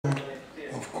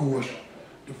course,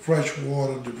 the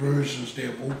freshwater diversions,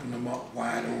 they've opened them up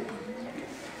wide open.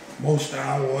 Most of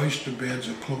our oyster beds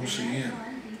are closer in.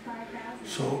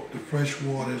 So the fresh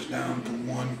water is down to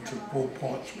 1 to 4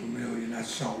 parts per million.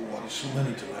 That's saltwater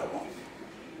salinity level.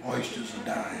 Oysters are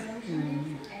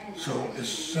dying. So it's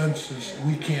census,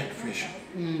 we can't fish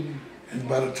them. And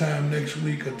by the time next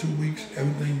week or 2 weeks,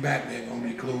 everything back there gonna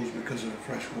be closed because of the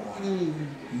fresh water.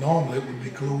 Normally it would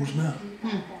be closed now.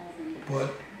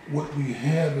 But what we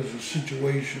have is a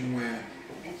situation where,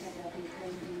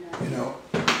 you know,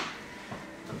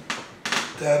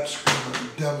 that's gonna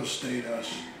devastate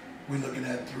us. We're looking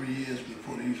at 3 years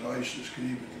before these oysters can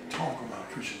even talk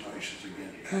about fishing oysters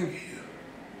again back here.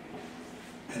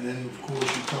 And then of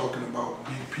course you're talking about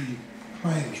BP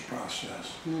claims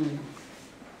process.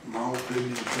 My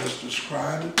opinion, best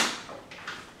described it,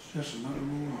 it's just another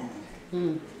rule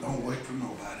home. Don't wait for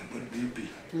nobody but BP.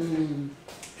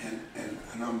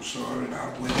 And I'm sorry that I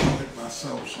went through it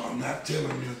myself, so I'm not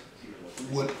telling you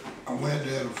what I went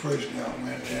there the first day I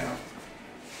went down.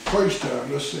 First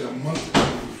time, let's say a month ago,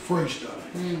 the first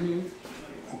time.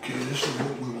 Okay, this is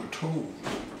what we were told.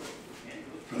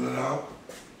 Fill it out,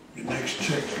 your next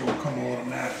check's gonna come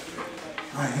automatically.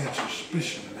 I had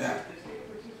suspicion of that.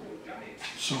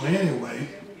 So anyway,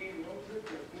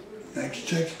 next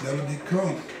check's never did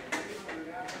come.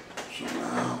 So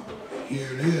now,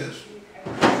 here it is. I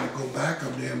gotta go back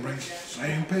up there and bring the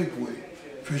same paperwork.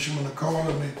 Fishermen are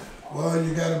calling me, well,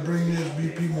 you gotta bring this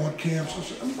BP more camps. I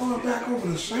said, I'm going back over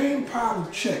the same pile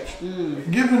of checks,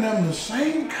 giving them the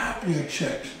same copy of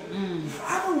checks.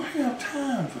 I don't have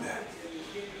time for that.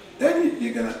 Then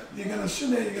you're gonna sit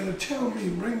there, you're gonna tell me,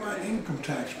 bring my income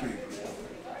tax papers.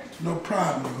 No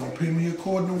problem, you're gonna pay me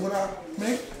according to what I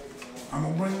make. I'm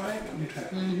gonna bring my income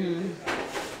tax.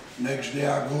 Next day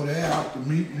I go there after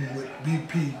meeting with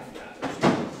BP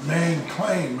main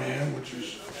claim man, which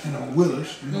is, you know,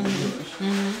 Willis, you know Willis.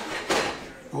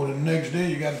 Go the next day,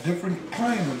 you got different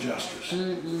claim adjusters.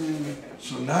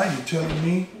 So now you're telling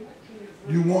me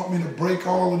you want me to break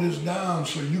all of this down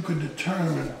so you could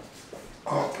determine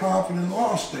a profit and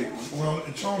loss statement. Well,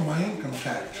 it's on my income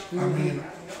tax. I mean,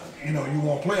 you know, you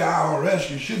want to play IRS,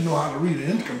 you should know how to read an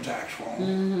income tax form,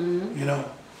 you know.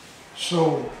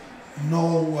 So,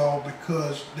 no, well,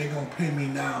 because they're going to pay me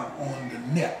now on the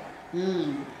net.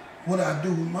 What I do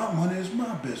with my money is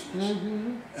my business.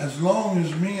 As long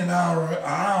as me and our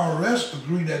IRS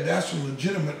agree that that's a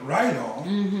legitimate write-off,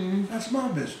 that's my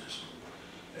business.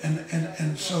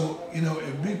 And so, you know,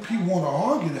 if BP want to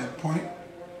argue that point,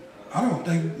 I don't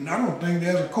think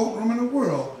there's a courtroom in the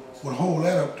world would hold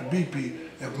that up to BP.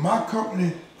 If my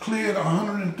company cleared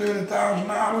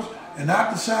 $130,000 and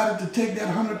I decided to take that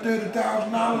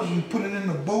 $130,000 and put it in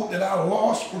the boat that I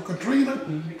lost for Katrina,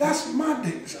 that's my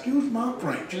dick, excuse my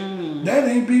French. That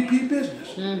ain't BP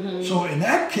business. So in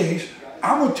that case,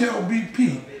 I'm gonna tell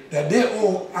BP that they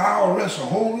owe IRS a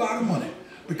whole lot of money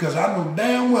because I know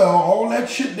damn well all that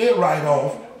shit they write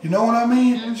off, you know what I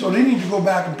mean? So they need to go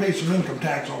back and pay some income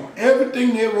tax on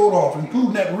everything they wrote off,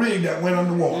 including that rig that went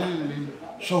underwater.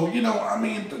 So, you know, I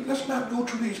mean, let's not go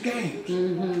through these games.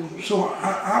 So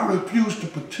I refuse to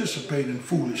participate in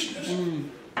foolishness.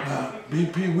 Now,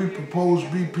 BP, we proposed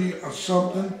BP as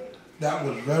something that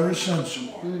was very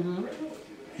sensible.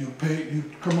 You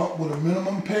come up with a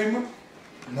minimum payment,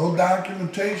 no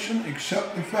documentation,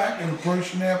 except the fact that a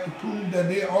person have to prove that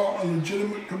they are a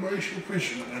legitimate commercial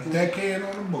fisherman, a decade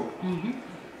on a boat.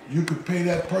 You could pay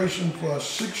that person for a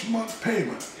 6-month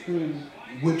payment,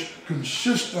 which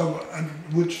consists of,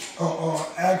 you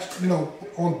know,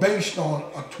 based on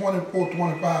a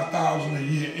 $24,000–25,000 a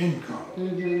year income.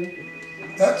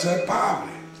 That's at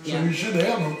poverty. So you shouldn't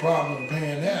have no problem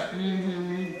paying that.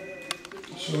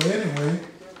 So anyway,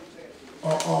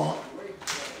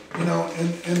 you know,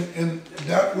 and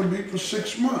that would be for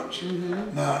 6 months.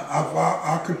 Now, if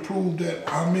I could prove that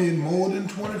I made more than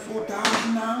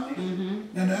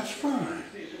 $24,000, then that's fine.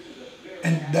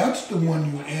 And that's the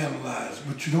one you analyze,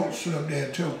 but you don't sit up there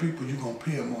and tell people you're going to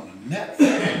pay them on a net.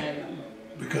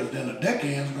 Because then the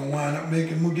deckhand's going to wind up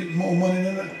getting more money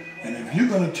than that. And if you're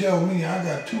going to tell me I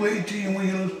got 2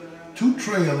 18-wheelers, 2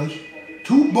 trailers,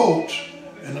 2 boats,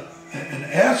 and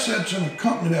assets in a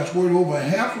company that's worth over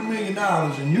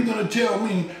 $500,000, and you're going to tell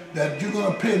me that you're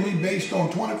going to pay me based on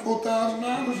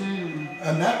 $24,000,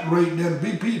 and that rate, then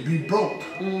BP be broke.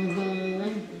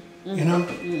 You know,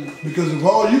 because if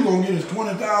all you're gonna get is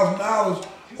 $20,000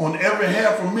 on every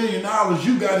 $500,000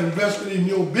 you got invested in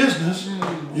your business,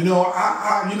 you know,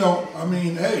 I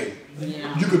mean, hey,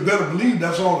 you could better believe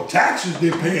that's all the taxes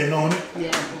they're paying on it.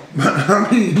 But I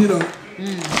mean, you know,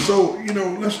 so, you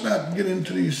know, let's not get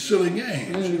into these silly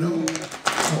games, you know.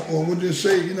 or would they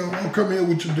say, you know, don't come here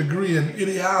with your degree in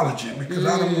ideology because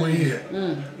I don't want to hear it.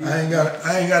 I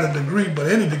ain't got a degree, but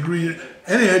any degree,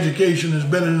 any education is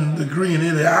better than a degree in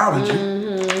ideology.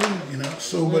 You know.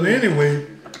 So, but anyway,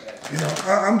 you know,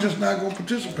 I'm just not going to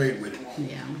participate with it.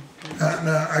 Yeah.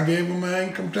 Now, I gave them my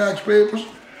income tax papers.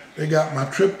 They got my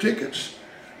trip tickets.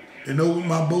 They know what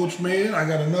my boat's made. I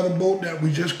got another boat that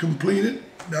we just completed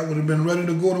that would have been ready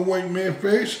to go to White Man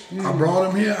Face. I brought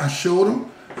them here. I showed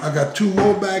them. I got 2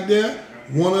 more back there.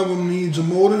 One of them needs a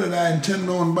motor that I intend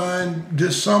on buying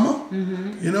this summer.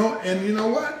 You know, and you know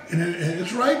what? And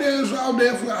it's right there. It's out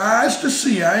there for eyes to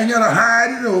see. I ain't got to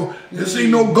hide it or this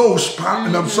ain't no ghost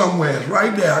popping up somewhere. It's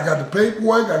right there. I got the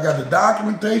paperwork. I got the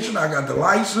documentation. I got the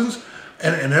license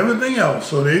and everything else.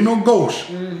 So there ain't no ghost.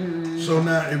 So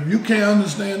now, if you can't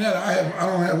understand that, I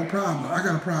don't have a problem. I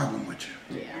got a problem with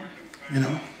you. Yeah. You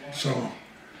know, so,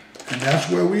 and that's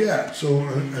where we at. So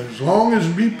as long as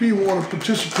BP want to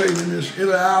participate in this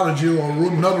ideology or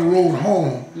another road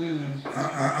home,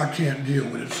 I can't deal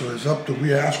with it. So it's up to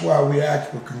that's why we asked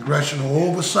for congressional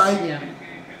oversight. Yeah.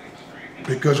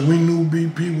 Because we knew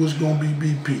BP was going to be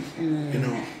BP. You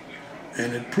know,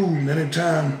 and it proved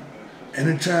anytime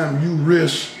you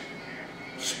risk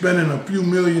spending a few $1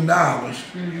 million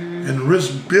and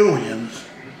risk billions,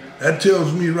 that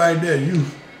tells me right there you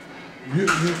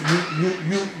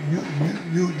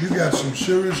got some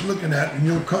serious looking at in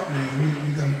your company.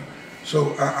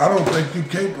 So I don't think you're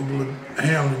capable of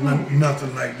handling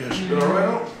nothing like this. You all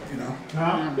right? You know.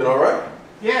 You all right?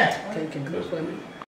 Yeah. Can you conclude for me?